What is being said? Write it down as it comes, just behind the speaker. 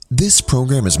This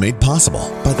program is made possible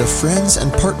by the friends and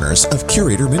partners of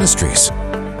Curator Ministries.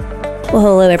 Well,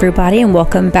 hello everybody, and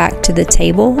welcome back to the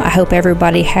table. I hope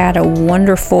everybody had a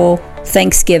wonderful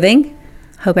Thanksgiving.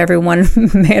 Hope everyone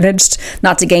managed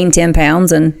not to gain 10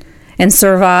 pounds and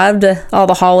survived all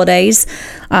the holidays.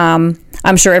 I'm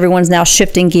sure everyone's now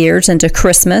shifting gears into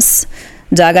Christmas.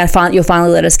 Doug, you'll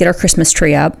finally let us get our Christmas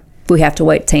tree up. We have to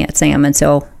wait, Sam,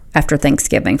 until after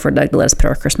Thanksgiving for Doug to let us put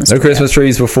our Christmas tree up. No Christmas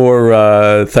trees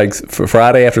before for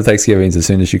Friday after Thanksgiving is as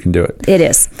soon as you can do it. It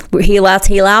is. He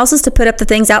allows us to put up the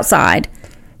things outside.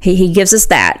 He gives us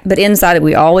that. But inside,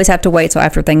 we always have to wait till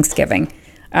after Thanksgiving.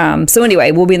 So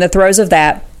anyway, we'll be in the throes of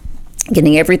that,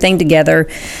 getting everything together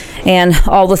and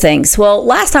all the things. Well,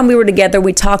 last time we were together,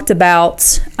 we talked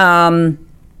about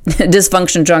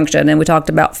dysfunction junction, and we talked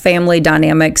about family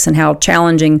dynamics and how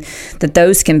challenging that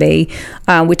those can be.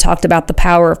 We talked about the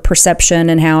power of perception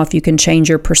and how if you can change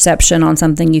your perception on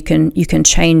something, you can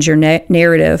change your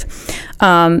narrative.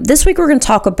 This week we're going to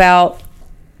talk about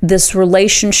this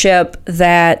relationship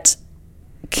that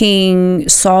King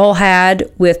Saul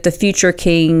had with the future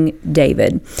King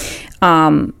David.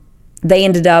 They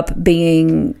ended up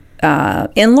being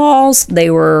in-laws.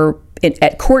 They were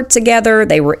at court together.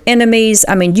 They were enemies.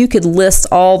 I mean, you could list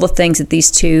all the things that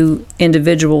these two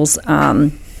individuals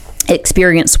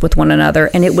experienced with one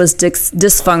another, and it was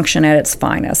dysfunction at its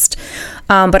finest.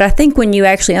 But I think when you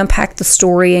actually unpack the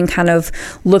story and kind of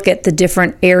look at the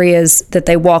different areas that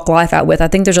they walk life out with, I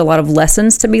think there's a lot of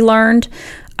lessons to be learned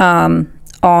and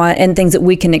things that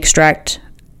we can extract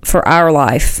for our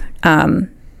life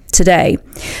today.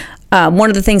 One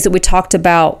of the things that we talked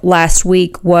about last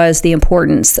week was the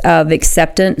importance of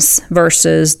acceptance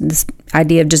versus this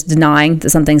idea of just denying that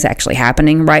something's actually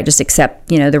happening, right? Just accept,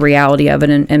 the reality of it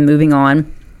and moving on.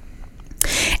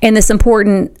 And this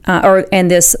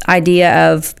this idea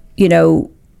of,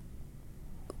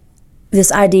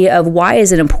 this idea of why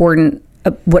is it important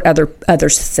what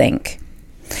others think.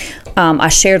 I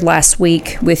shared last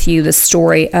week with you the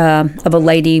story of a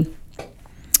lady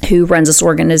who runs this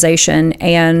organization,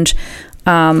 and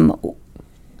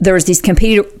there was these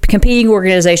competing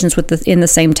organizations in the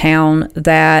same town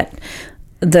that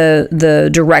the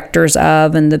directors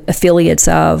of and the affiliates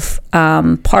of,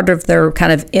 part of their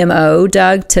kind of MO,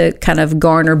 Doug, to kind of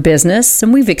garner business,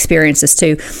 and we've experienced this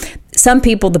too. Some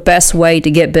people, the best way to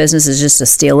get business is just to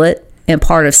steal it. And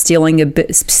part of stealing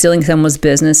someone's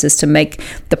business is to make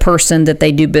the person that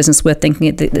they do business with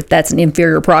thinking that that's an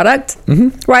inferior product,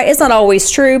 right? It's not always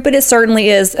true, but it certainly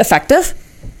is effective,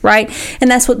 right? And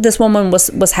that's what this woman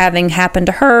was having happen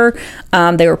to her.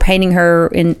 They were painting her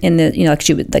in the like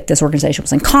she would, like this organization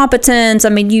was incompetent. I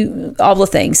mean, all the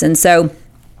things, and so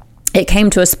it came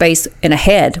to a space in a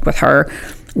head with her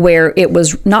where it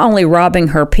was not only robbing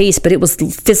her peace, but it was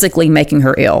physically making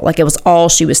her ill. Like it was all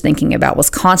she was thinking about, was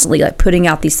constantly like putting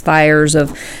out these fires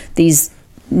of these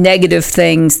negative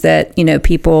things that,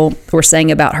 people were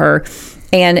saying about her.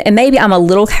 And maybe I'm a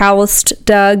little calloused,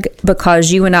 Doug,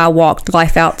 because you and I walked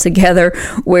life out together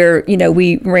where,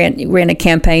 we ran a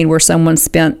campaign where someone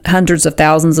spent hundreds of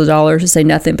thousands of dollars to say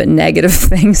nothing but negative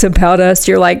things about us.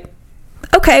 You're like,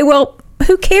 okay, well,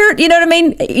 who cared? You know what I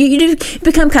mean? You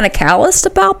become kind of calloused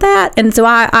about that. And so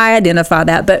I identify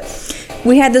that. But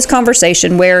we had this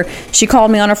conversation where she called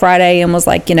me on a Friday and was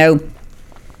like,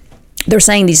 they're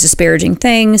saying these disparaging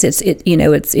things.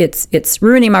 It's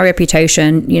ruining my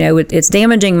reputation. It's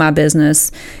damaging my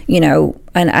business, and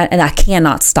I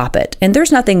cannot stop it. And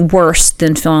there's nothing worse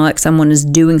than feeling like someone is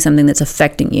doing something that's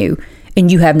affecting you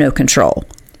and you have no control,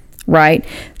 right?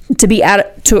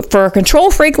 For a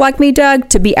control freak like me, Doug,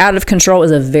 to be out of control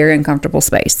is a very uncomfortable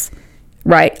space,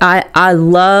 right? I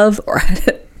love or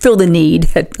feel the need.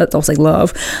 I'll say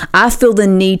love. I feel the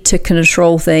need to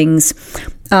control things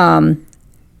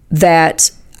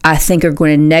that I think are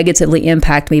going to negatively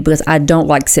impact me because I don't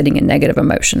like sitting in negative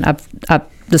emotion. I've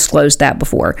disclosed that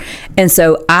before, and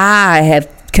so I have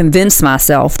convince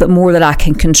myself that more that I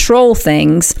can control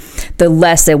things, the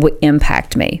less it would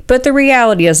impact me. But the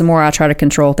reality is the more I try to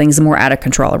control things, the more out of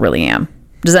control I really am.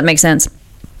 Does that make sense?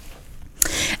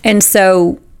 And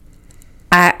so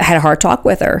I had a hard talk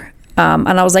with her. And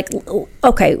I was like,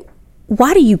 okay,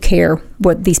 why do you care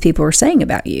what these people are saying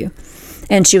about you?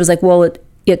 And she was like, well,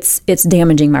 it's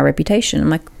damaging my reputation. I'm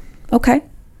like, okay,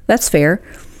 that's fair.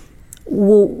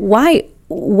 Well,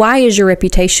 why is your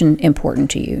reputation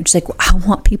important to you? She's like, well, I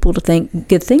want people to think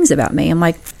good things about me. I'm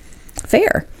like,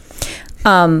 fair.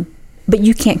 But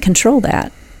you can't control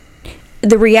that.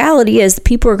 The reality is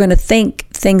people are going to think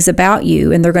things about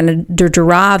you, and they're going to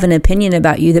derive an opinion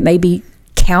about you that may be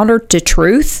counter to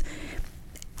truth.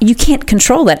 You can't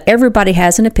control that. Everybody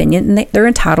has an opinion, and they're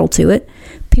entitled to it.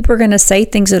 people are going to say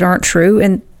things that aren't true,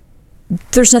 and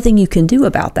there's nothing you can do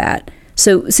about that.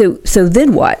 So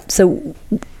then what? So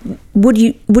what do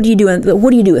you do?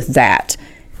 What do you do with that?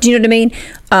 Do you know what I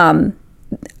mean?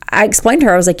 I explained to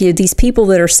her, I was like, these people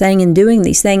that are saying and doing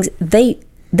these things, they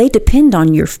depend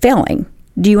on your failing.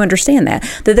 Do you understand that?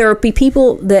 That there will be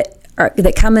people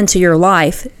that come into your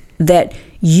life that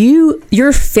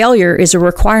your failure is a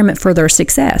requirement for their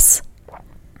success.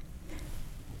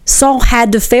 Saul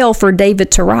had to fail for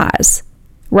David to rise,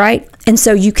 right? And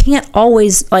so you can't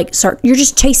always you're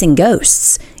just chasing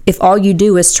ghosts if all you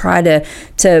do is try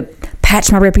to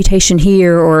patch my reputation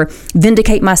here or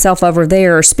vindicate myself over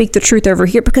there or speak the truth over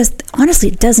here, because honestly,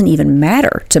 it doesn't even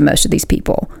matter to most of these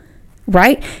people,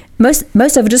 right? Most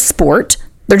of it is sport.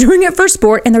 They're doing it for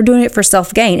sport, and they're doing it for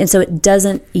self-gain. And so it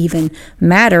doesn't even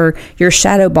matter. You're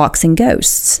shadow boxing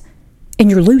ghosts,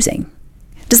 and you're losing.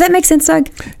 Does that make sense, Doug?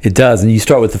 It does. And you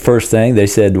start with the first thing. They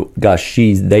said, gosh,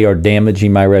 they are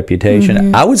damaging my reputation.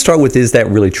 Mm-hmm. I would start with, is that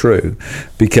really true?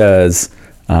 Because,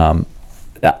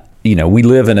 we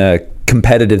live in a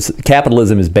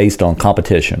capitalism is based on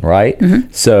competition, right?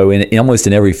 Mm-hmm. So almost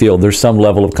in every field, there's some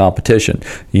level of competition.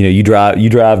 You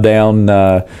drive down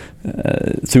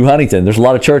through Huntington, there's a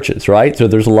lot of churches, right? So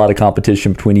there's a lot of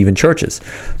competition between even churches.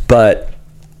 But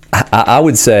I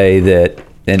would say that,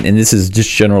 and this is just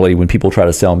generally when people try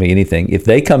to sell me anything, if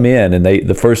they come in and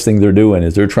the first thing they're doing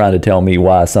is they're trying to tell me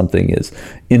why something is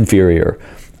inferior,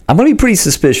 I'm going to be pretty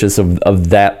suspicious of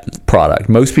that product.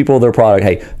 Most people, their product,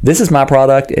 hey, this is my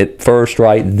product at first,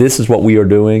 right? This is what we are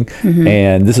doing, mm-hmm.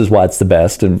 and this is why it's the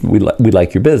best, and we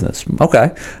like your business.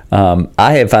 Okay.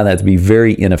 I have found that to be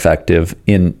very ineffective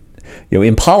in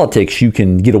politics. You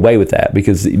can get away with that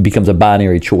because it becomes a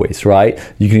binary choice, right?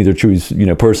 You can either choose,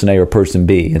 person A or person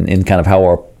B, and kind of how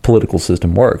our political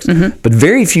system works. Mm-hmm. But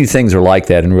very few things are like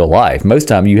that in real life. Most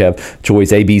time you have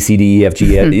choice A, B, C, D, E, F, G,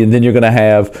 mm-hmm. and then you're going to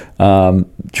have,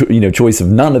 choice of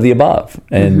none of the above.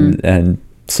 And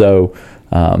so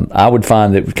I would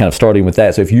find that kind of starting with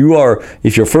that. So if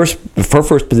your first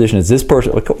position is this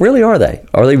person, really are they?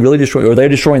 Are they really destroying? Or are they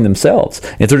destroying themselves?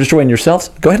 And if they're destroying yourselves,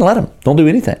 go ahead and let them. Don't do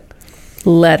anything.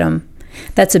 Let them.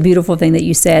 That's a beautiful thing that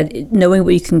you said, knowing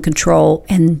what you can control,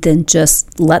 and then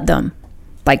just let them.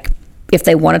 If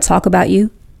they want to talk about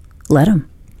you, let them.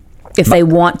 If they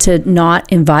want to not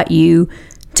invite you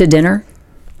to dinner,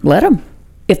 let them.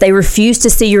 If they refuse to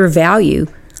see your value,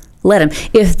 let them.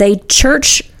 If they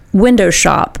church window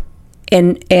shop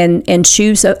and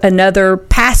choose another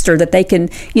pastor that they can,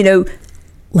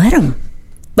 let them.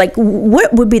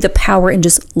 What would be the power in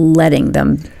just letting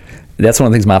them? That's one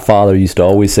of the things my father used to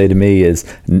always say to me is,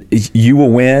 you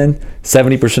will win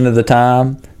 70% of the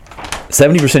time.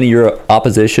 70% of your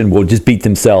opposition will just beat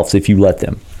themselves if you let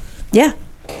them. Yeah,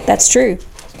 that's true.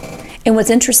 And what's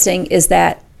interesting is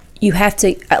that you have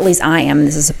to, at least I am,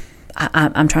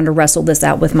 I'm trying to wrestle this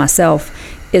out with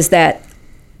myself, is that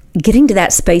getting to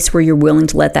that space where you're willing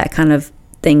to let that kind of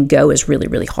thing go is really,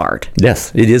 really hard.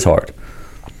 Yes, it is hard.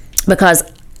 Because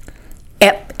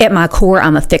at my core,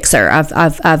 I'm a fixer.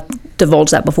 I've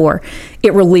divulged that before.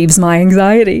 It relieves my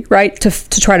anxiety, right? To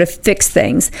try to fix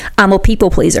things. I'm a people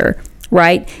pleaser,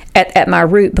 right? At my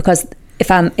root, because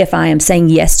if I am saying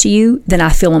yes to you, then I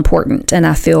feel important and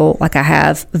I feel like I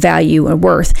have value and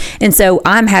worth. And so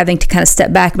I'm having to kind of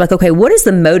step back and be like, okay, what is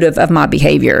the motive of my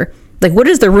behavior? What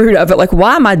is the root of it?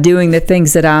 Why am I doing the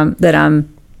things that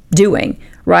I'm doing?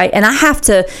 Right. And I have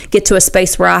to get to a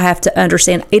space where I have to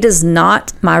understand it is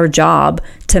not my job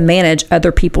to manage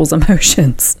other people's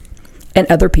emotions and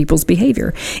other people's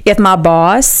behavior. If my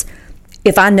boss,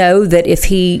 if I know that if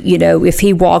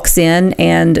he walks in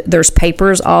and there's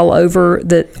papers all over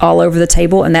the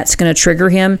table and that's going to trigger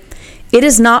him, it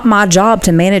is not my job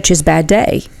to manage his bad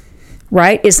day.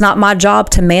 Right. It's not my job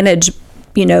to manage,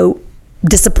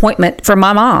 disappointment from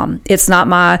my mom. It's not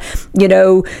my,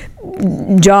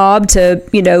 job to,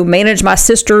 manage my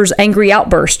sister's angry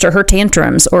outbursts or her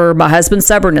tantrums or my husband's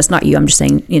stubbornness. Not you. I'm just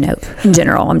saying, in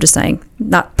general. I'm just saying,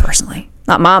 not personally,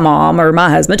 not my mom or my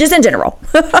husband, just in general.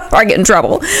 Or I get in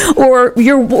trouble. Or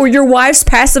your wife's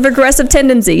passive aggressive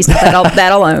tendencies.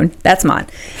 That alone, that's mine.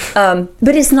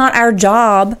 But it's not our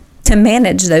job to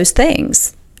manage those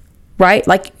things, right?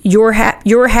 Your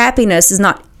happiness is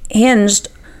not hinged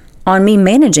on me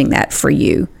managing that for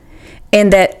you.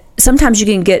 And that sometimes you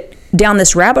can get down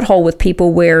this rabbit hole with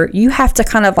people where you have to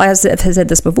kind of, as I said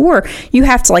this before, you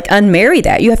have to unmarry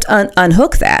that. You have to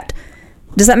unhook that.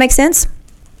 Does that make sense?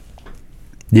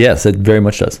 Yes, it very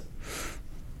much does.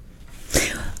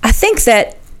 I think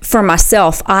that for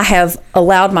myself, I have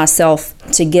allowed myself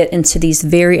to get into these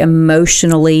very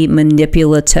emotionally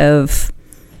manipulative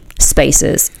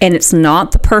spaces. And it's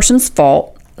not the person's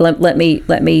fault. let me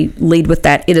lead with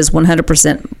that. It is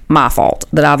 100% my fault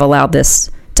that I've allowed this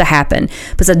to happen,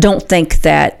 because I don't think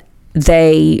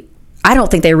they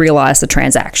realize the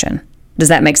transaction. Does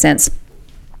that make sense?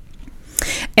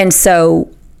 And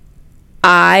so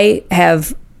I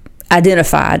have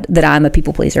identified that I'm a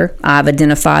people pleaser. I've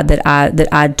identified that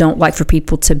I don't like for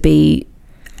people to be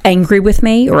angry with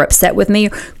me or upset with me,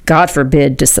 or, God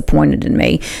forbid, disappointed in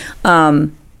me.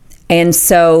 And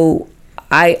so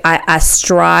I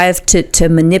strive to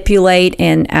manipulate,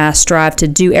 and I strive to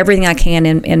do everything I can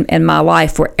in my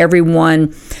life where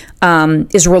everyone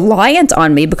is reliant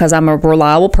on me because I'm a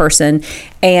reliable person,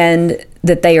 and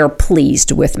that they are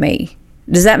pleased with me.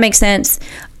 Does that make sense?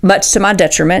 Much to my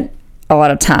detriment a lot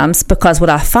of times, because what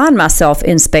I find myself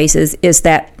in spaces is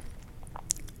that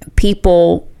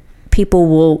people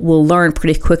will learn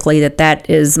pretty quickly that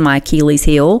is my Achilles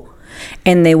heel,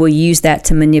 and they will use that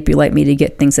to manipulate me to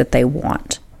get things that they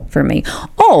want for me.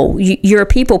 Oh, you're a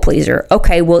people pleaser.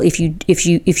 Okay, well, if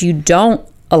you don't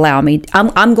allow me,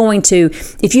 I'm going to.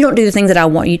 If you don't do the things that I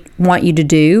want you to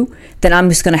do, then I'm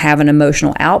just going to have an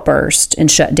emotional outburst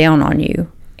and shut down on you,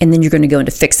 and then you're going to go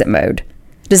into fix-it mode.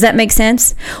 Does that make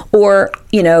sense? Or,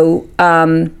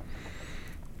 I'm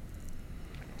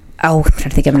trying to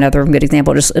think of another good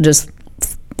example. It just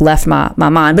left my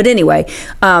mind. But anyway,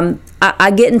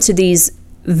 I get into these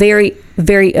very,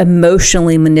 very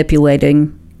emotionally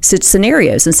manipulating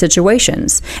scenarios and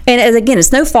situations. And again,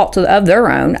 it's no fault of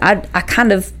their own. I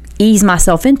kind of ease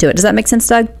myself into it. Does that make sense,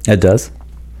 Doug? It does.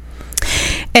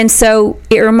 And so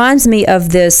it reminds me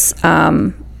of this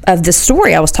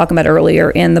story I was talking about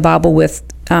earlier in the Bible with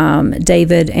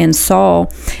David and Saul,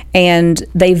 and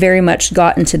they very much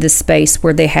got into this space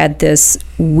where they had this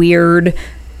weird,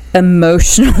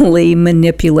 emotionally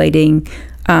manipulating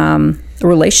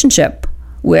relationship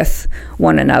with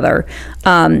one another.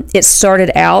 It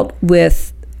started out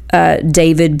with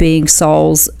David being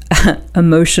Saul's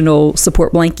emotional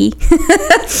support blankie.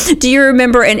 Do you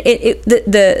remember? And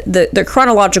the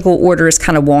chronological order is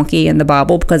kind of wonky in the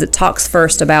Bible, because it talks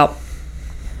first about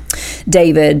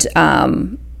David,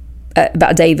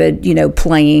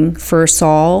 playing for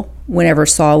Saul whenever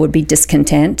Saul would be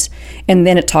discontent, and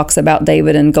then it talks about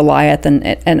David and Goliath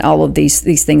and all of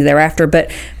these things thereafter.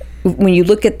 But when you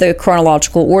look at the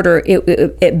chronological order,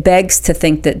 it begs to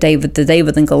think that the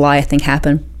David and Goliath thing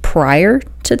happened prior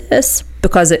to this,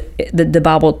 because the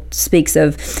Bible speaks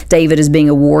of David as being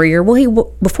a warrior.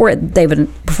 Well, before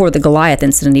the Goliath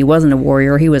incident, he wasn't a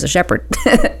warrior; he was a shepherd.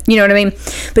 You know what I mean?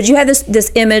 But you have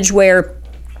this image where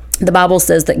the Bible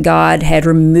says that God had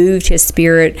removed his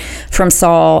spirit from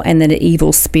Saul, and that an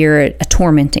evil spirit, a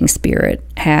tormenting spirit,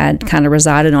 had kind of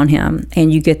resided on him.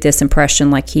 And you get this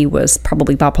impression like he was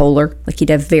probably bipolar, like he'd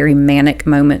have very manic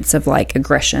moments of like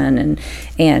aggression and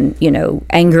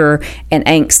anger and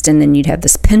angst, and then you'd have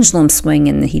this pendulum swing,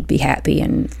 and he'd be happy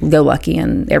and go lucky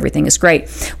and everything is great.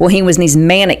 Well, he was in these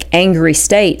manic, angry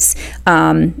states.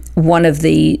 One of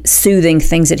the soothing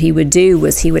things that he would do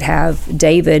was he would have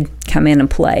David come in and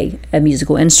play a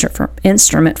musical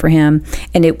instrument for him,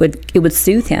 and it would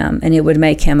soothe him, and it would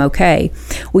make him okay.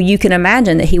 Well, you can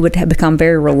imagine that he would have become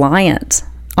very reliant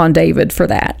on David for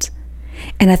that.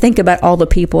 And I think about all the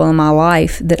people in my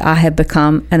life that I have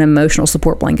become an emotional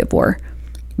support blanket for,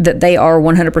 that they are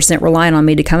 100% reliant on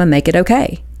me to come and make it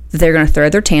okay. They're going to throw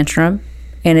their tantrum,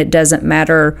 and it doesn't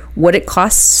matter what it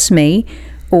costs me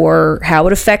or how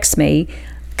it affects me.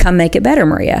 Come make it better,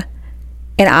 Maria.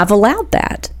 And I've allowed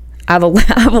that. I've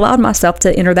allowed myself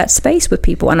to enter that space with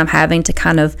people, and I'm having to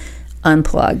kind of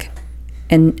unplug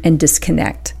and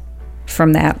disconnect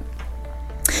from that.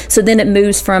 So then it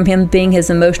moves from him being his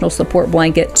emotional support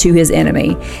blanket to his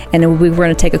enemy. And then we're going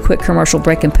to take a quick commercial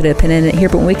break and put a pin in it here.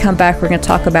 But when we come back, we're going to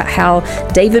talk about how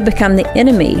David became the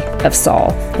enemy of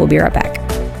Saul. We'll be right back.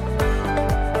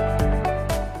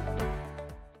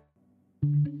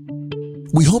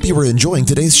 We hope you are enjoying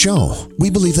today's show. We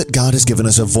believe that God has given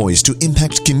us a voice to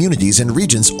impact communities and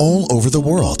regions all over the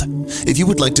world. If you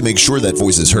would like to make sure that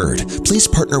voice is heard, please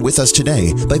partner with us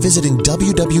today by visiting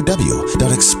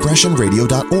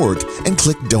www.expressionradio.org and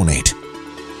click Donate.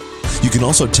 You can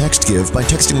also text give by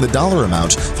texting the dollar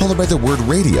amount followed by the word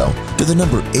radio to the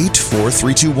number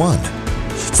 84321.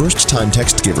 First-time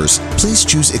text givers, please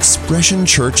choose Expression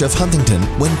Church of Huntington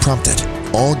when prompted.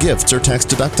 All gifts are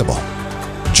tax-deductible.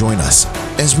 Join us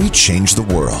as we change the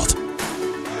world.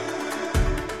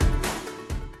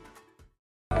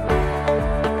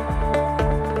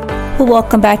 Well,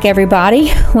 welcome back,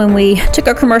 everybody. When we took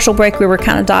a commercial break, we were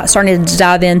kind of starting to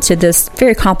dive into this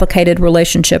very complicated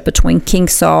relationship between King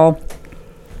Saul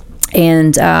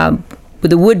and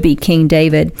the would-be King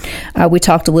David. We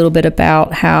talked a little bit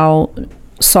about how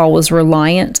Saul was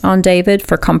reliant on David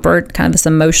for comfort, kind of this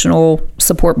emotional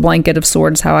support blanket of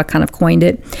sorts, how I kind of coined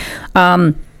it.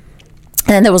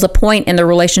 And there was a point in the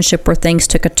relationship where things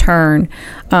took a turn.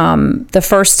 The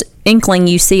first inkling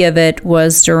you see of it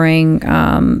was during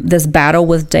this battle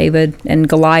with David and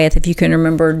Goliath. If you can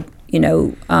remember,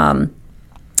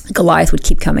 Goliath would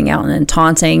keep coming out and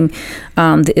taunting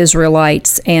the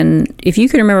Israelites. And if you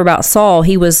can remember about Saul,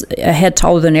 he was a head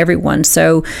taller than everyone.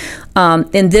 So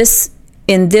in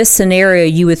this scenario,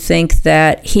 you would think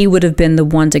that he would have been the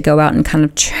one to go out and kind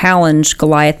of challenge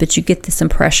Goliath, but you get this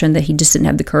impression that he just didn't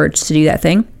have the courage to do that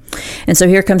thing. And so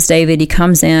here comes David. He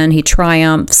comes in, he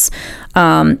triumphs,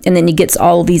 and then he gets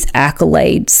all of these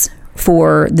accolades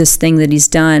for this thing that he's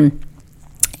done.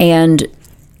 And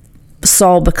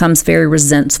Saul becomes very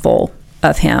resentful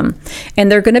of him.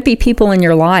 And there are going to be people in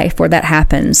your life where that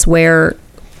happens, where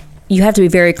you have to be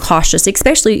very cautious,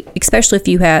 especially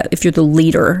if you're the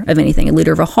leader of anything, a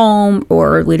leader of a home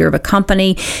or a leader of a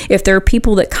company. If there are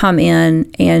people that come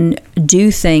in and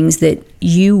do things that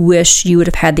you wish you would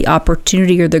have had the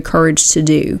opportunity or the courage to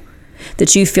do,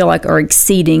 that you feel like are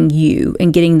exceeding you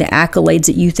and getting the accolades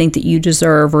that you think that you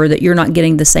deserve, or that you're not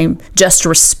getting the same just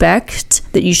respect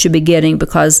that you should be getting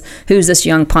because who's this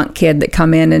young punk kid that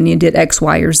come in and you did X,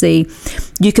 Y, or Z,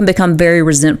 you can become very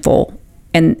resentful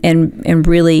and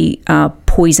really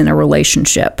poison a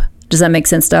relationship. Does that make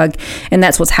sense, Doug? And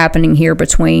that's what's happening here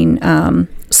between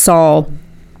Saul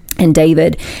and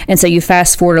David. And so you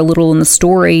fast forward a little in the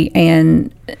story,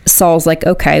 and Saul's like,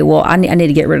 okay, well, I need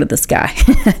to get rid of this guy.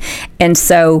 And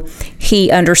so he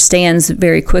understands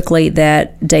very quickly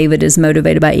that David is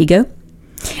motivated by ego.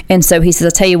 And so he says,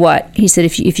 I'll tell you what. He said,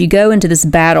 if you go into this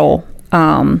battle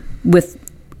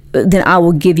then I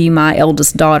will give you my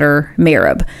eldest daughter,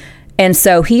 Merab. And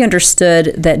so he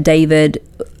understood that David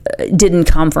didn't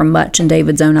come from much in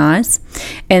David's own eyes.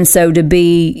 And so to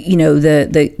be,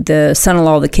 the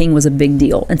son-in-law of the king was a big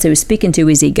deal. And so he was speaking to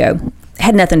his ego.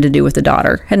 Had nothing to do with the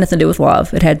daughter. Had nothing to do with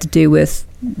love. It had to do with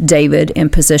David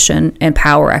and position and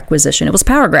power acquisition. It was a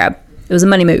power grab. It was a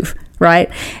money move, right?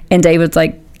 And David's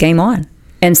like, game on.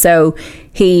 And so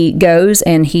he goes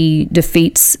and he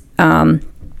defeats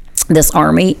this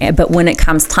army. But when it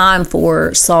comes time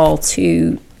for Saul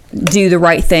to do the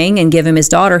right thing and give him his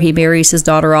daughter, he marries his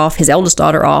eldest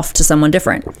daughter off to someone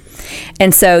different.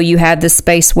 And so you have this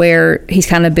space where he's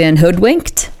kind of been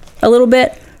hoodwinked a little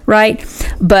bit, right?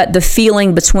 But the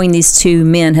feeling between these two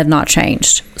men have not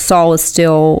changed. Saul is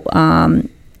still,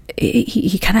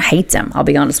 he kind of hates him, I'll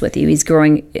be honest with you. He's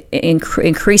growing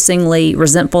increasingly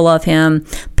resentful of him,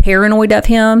 paranoid of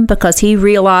him, because he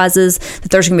realizes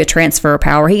that there's going to be a transfer of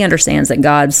power. He understands that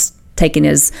God's taking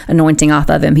his anointing off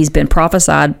of him. He's been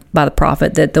prophesied by the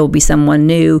prophet that there will be someone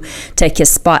new take his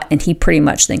spot, and he pretty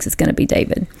much thinks it's going to be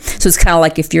David. So it's kind of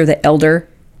like if you're the elder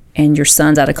and your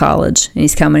son's out of college and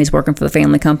he's working for the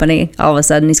family company. All of a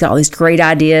sudden he's got all these great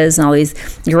ideas and all these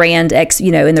grand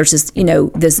and there's this,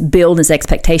 this build, this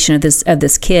expectation of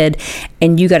this kid,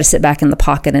 and you got to sit back in the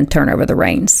pocket and turn over the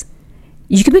reins.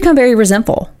 You can become very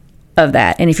resentful of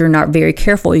that. And if you're not very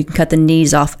careful, you can cut the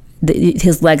knees off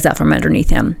his legs out from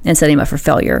underneath him and set him up for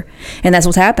failure. And that's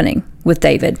what's happening with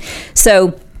David.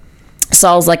 So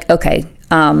Saul's like, okay,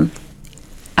 I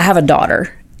have a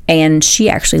daughter, and she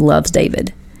actually loves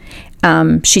David.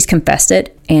 She's confessed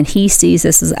it, and he sees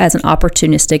this as an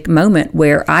opportunistic moment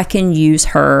where I can use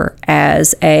her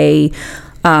as a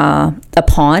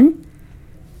pawn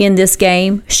in this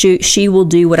game. She will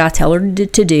do what I tell her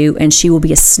to do, and she will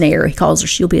be a snare. He calls her,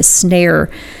 she'll be a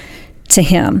snare to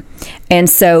him. And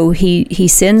so he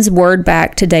sends word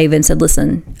back to David and said,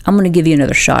 listen, I'm going to give you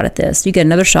another shot at this. You get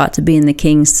another shot to be in the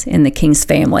king's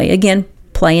family. Again,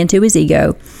 play into his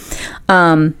ego.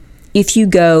 If you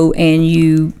go and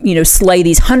you slay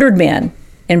these 100 men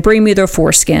and bring me their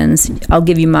foreskins, I'll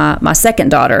give you my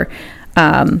second daughter.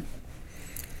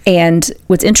 And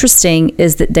what's interesting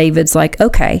is that David's like,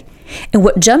 okay. And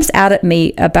what jumps out at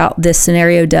me about this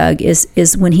scenario, Doug,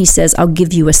 is when he says, I'll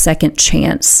give you a second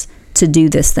chance to do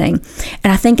this thing.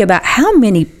 And I think about how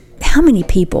many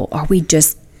people are we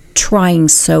just trying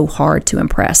so hard to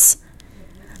impress?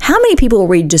 How many people are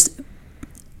we just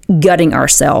gutting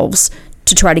ourselves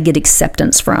to try to get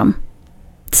acceptance from?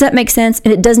 Does that make sense?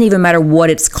 And it doesn't even matter what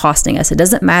it's costing us. It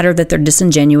doesn't matter that they're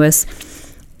disingenuous.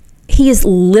 He is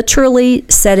literally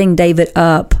setting David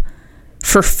up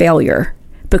for failure,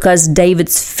 because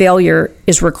David's failure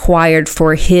is required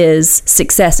for his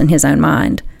success in his own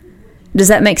mind. Does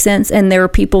that make sense? And there are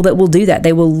people that will do that.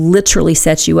 They will literally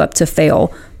set you up to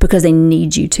fail because they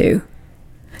need you to.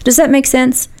 Does that make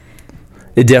sense?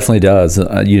 It definitely does.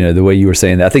 The way you were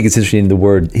saying that. I think it's interesting, the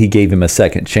word, he gave him a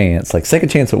second chance. Like, second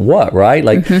chance at what, right?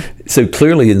 Like, so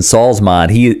clearly in Saul's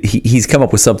mind, he's come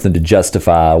up with something to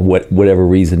justify whatever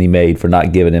reason he made for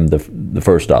not giving him the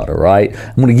first daughter, right?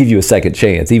 I'm going to give you a second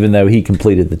chance, even though he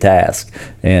completed the task.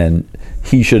 And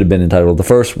he should have been entitled to the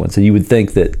first one. So you would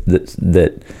think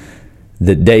that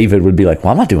David would be like,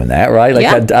 well, I'm not doing that, right?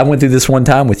 Like, I went through this one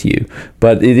time with you.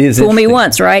 But it is fool me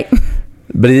once, right?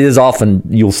 But it is often,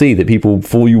 you'll see that people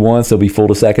fool you once, they'll be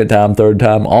fooled a second time, third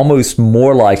time, almost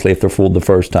more likely if they're fooled the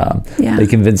first time. Yeah. They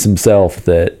convince themselves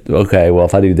that, okay, well,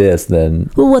 if I do this,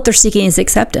 then... Well, what they're seeking is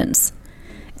acceptance.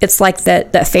 It's like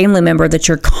that family member that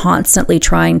you're constantly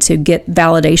trying to get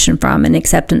validation from and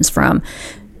acceptance from.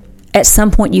 At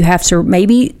some point, you have to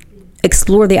maybe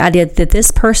explore the idea that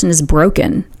this person is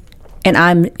broken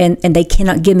and they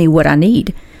cannot give me what I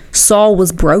need. Saul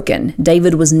was broken.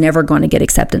 David was never going to get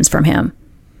acceptance from him.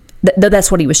 That's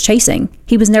what he was chasing.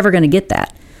 He was never going to get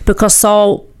that because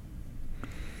Saul,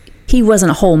 he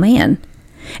wasn't a whole man.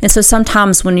 And so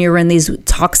sometimes when you're in these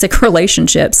toxic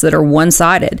relationships that are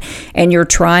one-sided and you're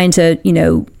trying to,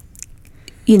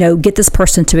 get this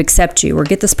person to accept you or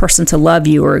get this person to love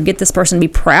you or get this person to be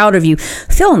proud of you,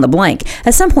 fill in the blank.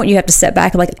 At some point you have to step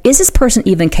back and like, is this person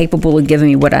even capable of giving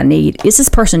me what I need? Is this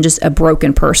person just a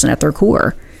broken person at their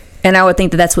core? And I would think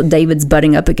that that's what David's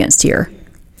butting up against here,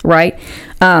 right?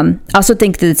 I also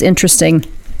think that it's interesting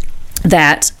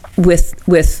that with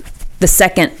the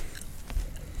second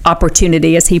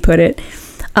opportunity, as he put it,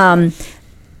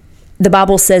 the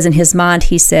Bible says in his mind,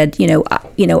 he said,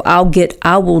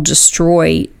 I will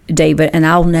destroy David and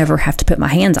I'll never have to put my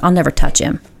hands, I'll never touch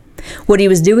him. What he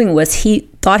was doing was he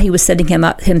thought he was setting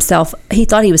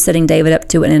David up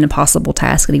to an impossible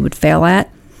task that he would fail at.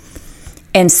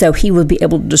 And so he would be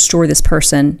able to destroy this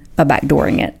person by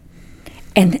backdooring it.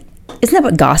 And isn't that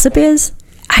what gossip is?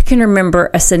 I can remember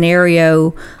a scenario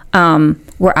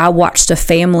where I watched a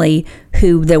family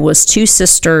who there was two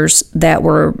sisters that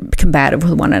were combative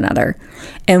with one another.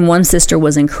 And one sister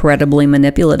was incredibly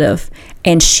manipulative.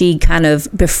 And she kind of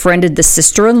befriended the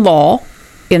sister-in-law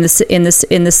in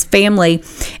this family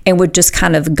and would just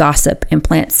kind of gossip and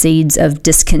plant seeds of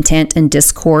discontent and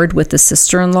discord with the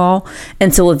sister-in-law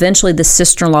until eventually the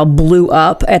sister-in-law blew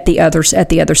up at the other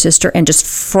sister and just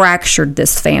fractured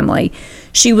this family.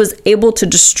 She was able to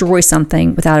destroy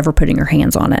something without ever putting her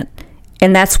hands on it.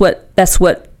 And that's what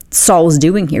Saul was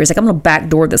doing here. He's like, I'm going to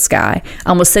backdoor this guy.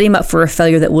 I'm going to set him up for a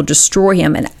failure that will destroy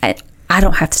him, and I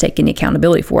don't have to take any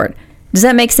accountability for it. Does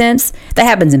that make sense? That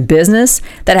happens in business.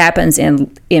 That happens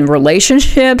in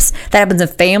relationships. That happens in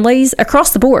families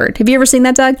across the board. Have you ever seen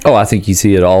that, Doug? Oh, I think you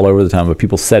see it all over the time, with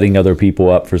people setting other people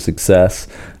up for success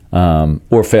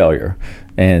or failure.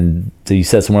 And so you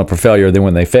set someone up for failure, then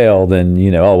when they fail, then,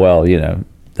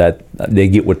 that they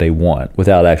get what they want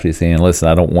without actually saying, listen,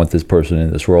 I don't want this person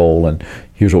in this role, and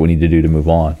here's what we need to do to move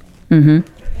on.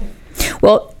 Mm-hmm.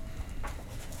 Well,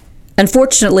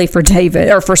 unfortunately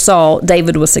for Saul,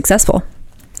 David was successful.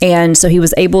 And so he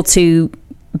was able to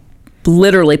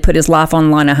literally put his life on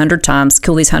the line 100 times,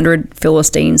 kill these 100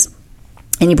 Philistines.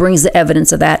 And he brings the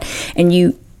evidence of that. And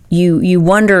you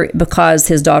wonder, because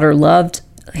his daughter loved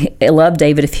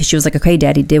David, if she was like, okay,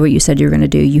 Daddy did what you said you were going to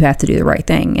do, you have to do the right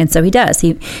thing. And so he does.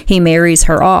 He marries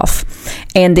her off.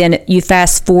 And then you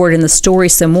fast forward in the story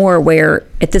some more, where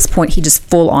at this point he just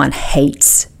full on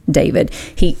hates David.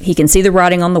 He can see the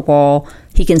writing on the wall.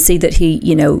 He can see that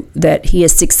he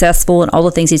is successful in all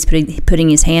the things he's putting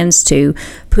his hands to,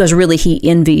 because really he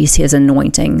envies his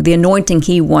anointing. The anointing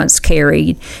he once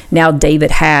carried, now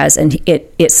David has, and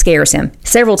it scares him.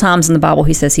 Several times in the Bible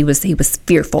he says he was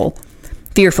fearful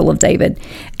of David.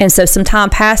 And so some time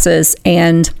passes,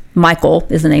 and Michal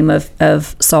is the name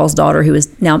of Saul's daughter, who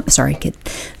is now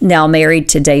married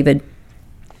to David.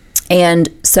 And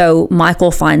so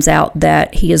Michal finds out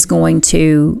that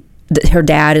that her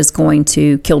dad is going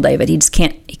to kill David. He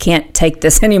can't take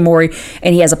this anymore,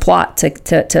 and he has a plot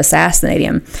to assassinate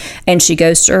him. And she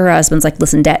goes to her husband's like,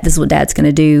 listen, Dad, this is what Dad's going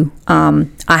to do.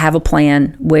 I have a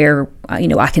plan where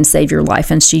I can save your life.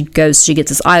 And she gets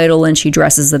this idol and she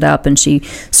dresses it up and she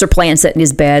supplants it in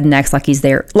his bed and acts like he's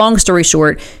there. Long story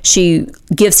short, she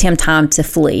gives him time to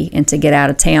flee and to get out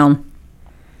of town.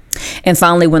 And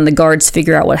finally, when the guards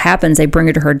figure out what happens, they bring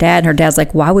her to her dad, and her dad's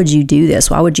like, why would you do this?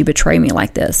 Why would you betray me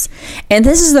like this? And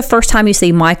this is the first time you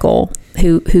see Michal,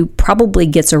 who probably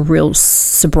gets a real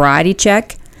sobriety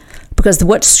check, because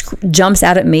what jumps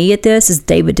out at me at this is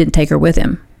David didn't take her with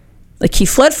him. Like, he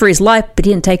fled for his life, but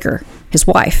he didn't take her, his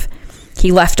wife.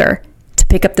 He left her to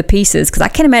pick up the pieces, because I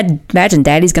can't imagine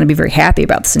Daddy's going to be very happy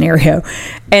about the scenario.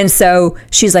 And so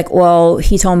she's like, well,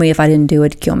 he told me if I didn't do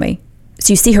it, he'd kill me.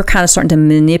 So you see her kind of starting to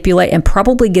manipulate and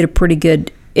probably get a pretty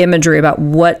good imagery about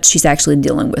what she's actually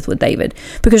dealing with David.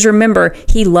 Because remember,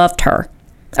 he loved her.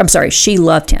 I'm sorry, she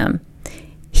loved him.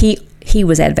 He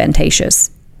was advantageous.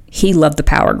 He loved the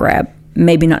power grab,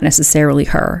 maybe not necessarily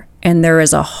her. And there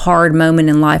is a hard moment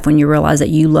in life when you realize that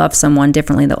you love someone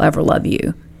differently than they'll ever love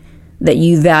you, that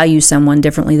you value someone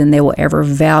differently than they will ever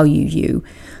value you.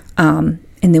 And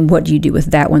then what do you do with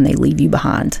that when they leave you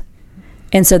behind?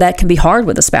 And so that can be hard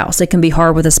with a spouse. It can be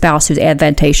hard with a spouse who's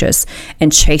advantageous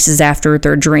and chases after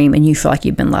their dream, and you feel like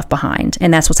you've been left behind.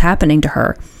 And that's what's happening to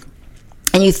her.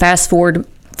 And you fast forward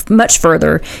much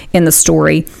further in the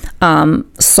story.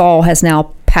 Saul has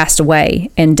now passed away,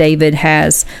 and David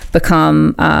has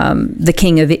become the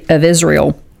king of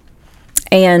Israel.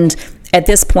 And at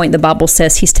this point, the Bible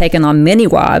says he's taken on many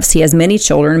wives. He has many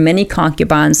children, many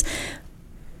concubines,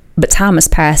 but time has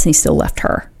passed and he still left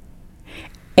her.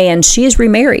 And she is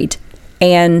remarried.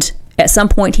 And at some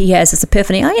point he has this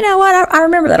epiphany, oh, you know what? I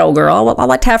remember that old girl. I'd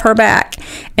like to have her back.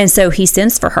 And so he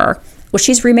sends for her. Well,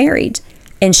 she's remarried,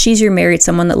 and she's remarried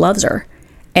someone that loves her.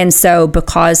 And so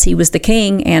because he was the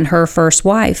king and her first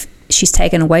wife, she's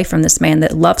taken away from this man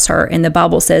that loves her. And the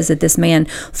Bible says that this man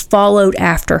followed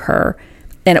after her.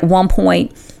 And at one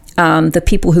point, the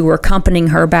people who were accompanying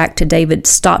her back to David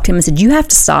stopped him and said, you have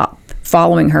to stop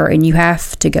following her and you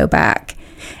have to go back.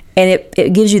 And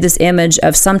it gives you this image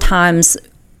of sometimes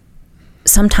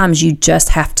you just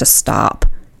have to stop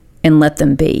and let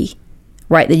them be,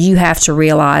 right? That you have to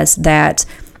realize that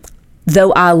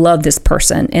though I love this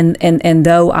person and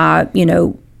though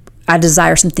I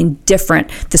desire something different,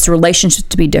 this relationship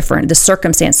to be different, this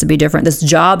circumstance to be different, this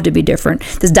job to be different,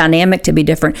 this dynamic to be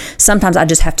different, sometimes I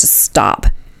just have to stop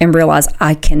and realize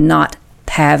I cannot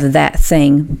have that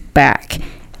thing back,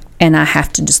 and I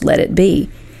have to just let it be.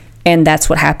 And that's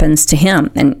what happens to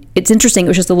him. And it's interesting, it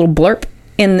was just a little blurb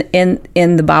in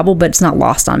the Bible, but it's not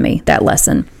lost on me, that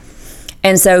lesson.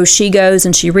 And so she goes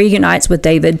and she reunites with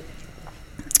David.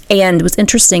 And what's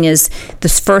interesting is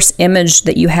this first image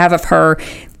that you have of her,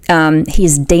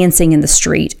 he's dancing in the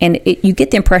street. And you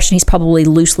get the impression he's probably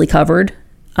loosely covered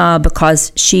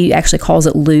because she actually calls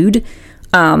it lewd.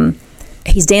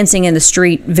 He's dancing in the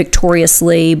street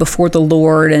victoriously before the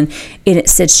Lord. And it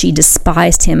said she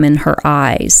despised him in her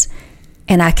eyes.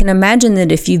 And I can imagine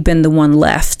that if you've been the one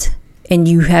left and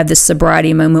you have this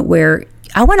sobriety moment where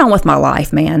I went on with my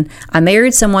life, man. I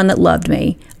married someone that loved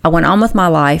me. I went on with my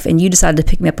life, and you decided to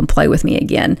pick me up and play with me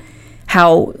again.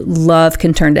 How love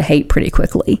can turn to hate pretty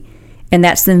quickly. And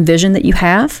that's the vision that you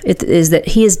have. It is that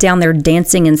he is down there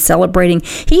dancing and celebrating.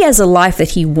 He has a life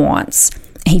that he wants.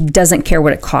 He doesn't care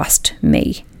what it cost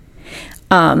me.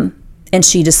 And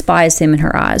she despised him in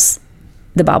her eyes,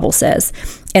 the Bible says.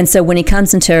 And so when he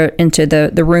comes into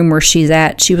the room where she's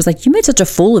at, she was like, you made such a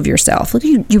fool of yourself. Look,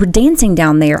 you were dancing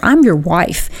down there. I'm your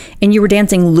wife. And you were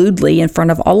dancing lewdly in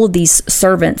front of all of these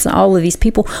servants and all of these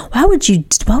people. Why would you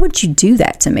do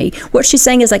that to me? What she's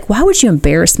saying is like, why would you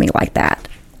embarrass me like that?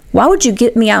 Why would you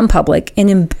get me out in public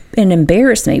and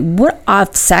embarrass me? What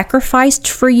I've sacrificed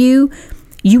for you,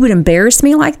 you would embarrass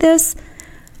me like this?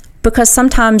 Because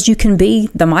sometimes you can be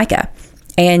the Micah,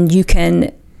 and you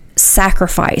can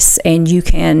sacrifice, and you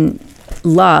can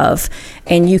love,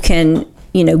 and you can,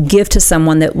 give to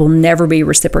someone that will never be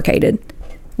reciprocated,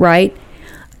 right?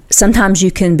 Sometimes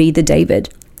you can be the David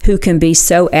who can be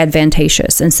so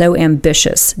advantageous and so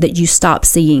ambitious that you stop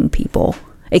seeing people,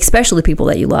 especially people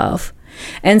that you love.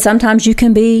 And sometimes you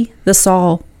can be the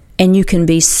Saul, and you can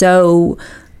be so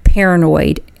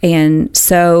paranoid and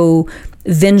so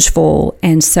vengeful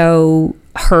and so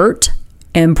hurt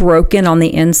and broken on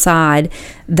the inside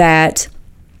that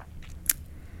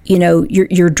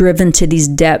you're driven to these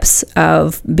depths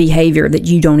of behavior that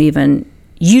you don't even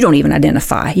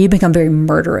identify. You become very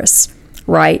murderous,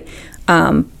 right?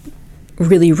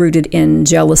 Really rooted in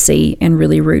jealousy and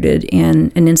really rooted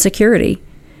in an insecurity.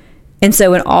 And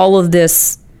so in all of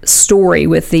this story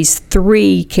with these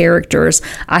three characters,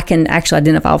 I can actually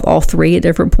identify with all three at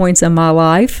different points in my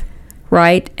life,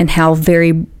 right? And how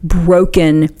very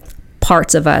broken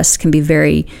parts of us can be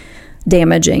very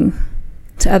damaging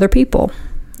to other people.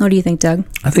 What do you think, Doug?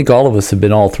 I think all of us have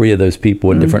been all three of those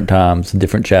people at different times,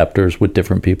 different chapters with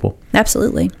different people.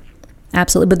 Absolutely.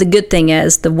 But the good thing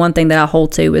is, the one thing that I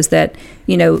hold to is that,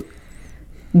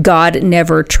 God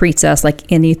never treats us like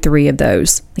any three of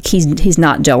those. Like he's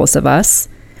not jealous of us.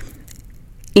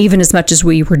 Even as much as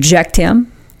we reject him,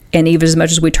 and even as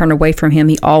much as we turn away from him,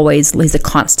 he's a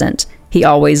constant. He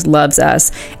always loves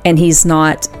us, and he's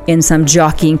not in some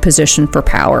jockeying position for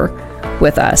power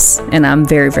with us. And I'm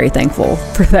very, very thankful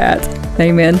for that.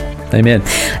 Amen. Amen.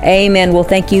 Amen. Well,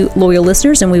 thank you, loyal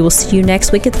listeners, and we will see you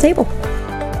next week at the table.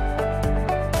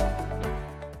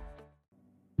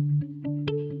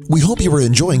 We hope you are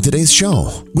enjoying today's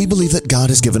show. We believe that God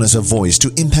has given us a voice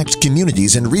to impact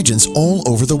communities and regions all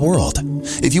over the world.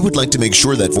 If you would like to make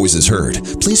sure that voice is heard,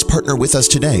 please partner with us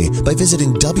today by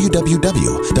visiting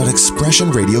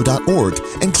www.expressionradio.org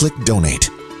and click Donate.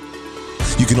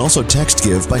 You can also text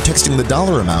give by texting the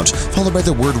dollar amount followed by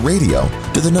the word radio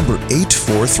to the number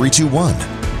 84321.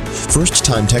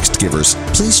 First-time text givers,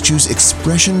 please choose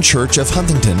Expression Church of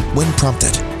Huntington when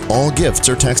prompted. All gifts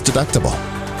are tax deductible.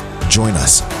 Join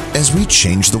us as we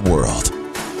change the world.